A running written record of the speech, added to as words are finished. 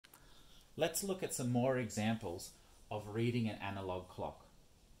Let's look at some more examples of reading an analog clock.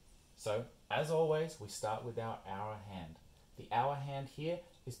 So, as always, we start with our hour hand. The hour hand here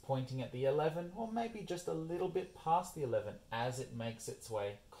is pointing at the 11, or maybe just a little bit past the 11 as it makes its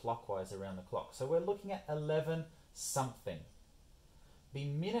way clockwise around the clock. So we're looking at 11 something. The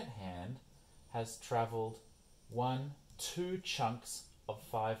minute hand has traveled 2 chunks of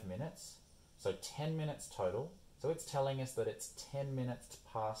 5 minutes, so 10 minutes total. So it's telling us that it's 10 minutes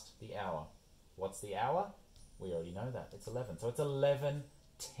past the hour. What's the hour? We already know that. It's 11. So it's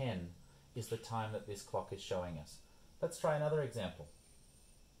 11:10 is the time that this clock is showing us. Let's try another example.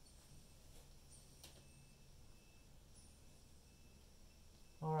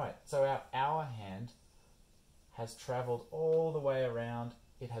 Alright, so our hour hand has traveled all the way around.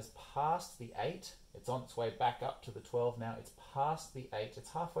 It has passed the 8. It's on its way back up to the 12 now. It's past the 8.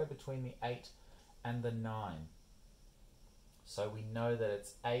 It's halfway between the 8 and the 9. So we know that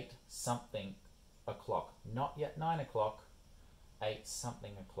it's 8 something o'clock. Not yet 9 o'clock, 8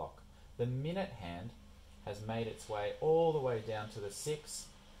 something o'clock. The minute hand has made its way all the way down to the 6.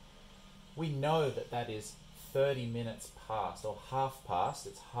 We know that that is 30 minutes past, or half past.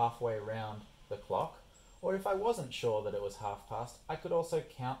 It's halfway around the clock. Or if I wasn't sure that it was half past, I could also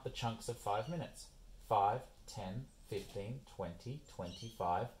count the chunks of 5 minutes. 5, 10, 15, 20,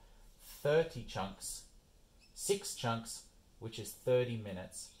 25, 30 chunks, 6 chunks, which is 30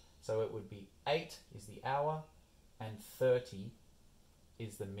 minutes. So it would be 8 is the hour and 30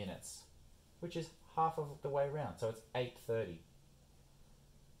 is the minutes, which is half of the way around. So it's 8:30.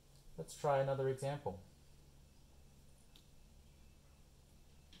 Let's try another example.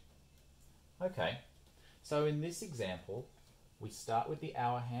 Okay, so in this example, we start with the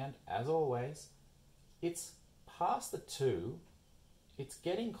hour hand, as always. It's past the 2, it's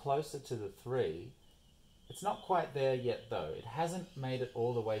getting closer to the 3. It's not quite there yet though. It hasn't made it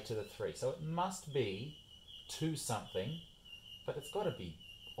all the way to the 3. So it must be 2 something, but it's got to be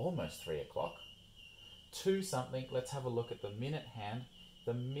almost 3 o'clock. 2 something, let's have a look at the minute hand.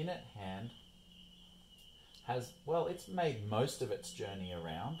 The minute hand has, well, it's made most of its journey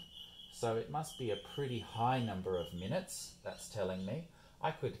around. So it must be a pretty high number of minutes, that's telling me.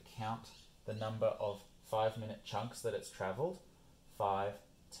 I could count the number of 5-minute chunks that it's traveled. 5,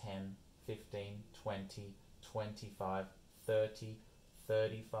 10, 15, 20, 25, 30,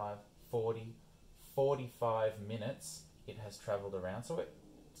 35, 40, 45 minutes it has traveled around. So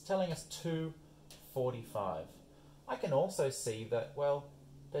it's telling us 2:45. I can also see that, well,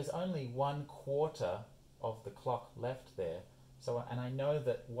 there's only 1/4 of the clock left there. So, and I know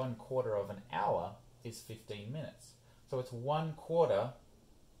that 1/4 of an hour is 15 minutes. So it's 1/4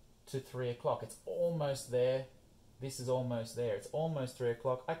 to 3 o'clock. It's almost there. This is almost there. It's almost 3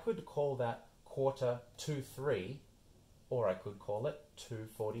 o'clock. I could call that 2:45, or I could call it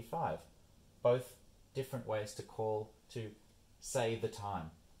 2:45. Both different ways to say the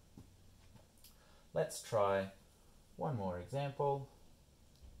time. Let's try one more example.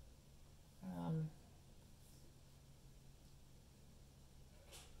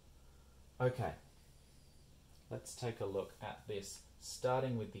 Okay, let's take a look at this,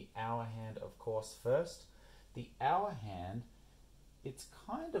 starting with the hour hand, of course, first. The hour hand, it's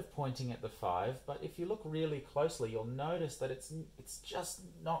kind of pointing at the 5, but if you look really closely, you'll notice that it's just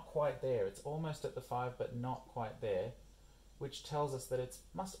not quite there. It's almost at the 5, but not quite there, which tells us that it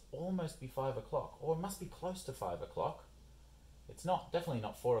must almost be 5 o'clock, or it must be close to 5 o'clock. It's definitely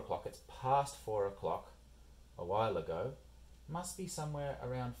not 4 o'clock. It's past 4 o'clock a while ago. Must be somewhere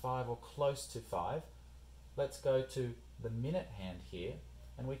around 5 or close to 5. Let's go to the minute hand here,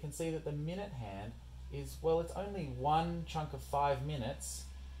 and we can see that the minute hand is, well, it's only 1 chunk of 5 minutes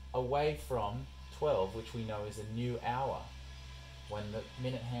away from 12, which we know is a new hour. When the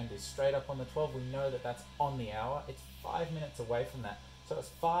minute hand is straight up on the 12, we know that that's on the hour. It's 5 minutes away from that. So it's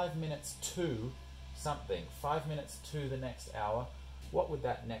 5 minutes to something, 5 minutes to the next hour. What would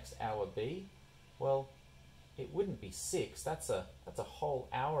that next hour be? Well, it wouldn't be 6. That's a whole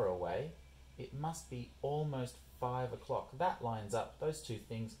hour away. It must be almost 5 o'clock. That lines up. Those two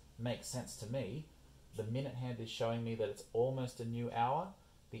things make sense to me. The minute hand is showing me that it's almost a new hour.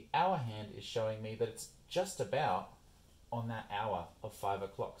 The hour hand is showing me that it's just about on that hour of 5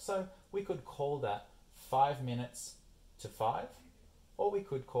 o'clock. So we could call that 5 minutes to 5, or we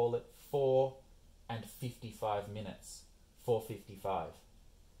could call it 4 and 55 minutes, 4:55.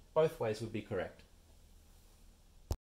 Both ways would be correct.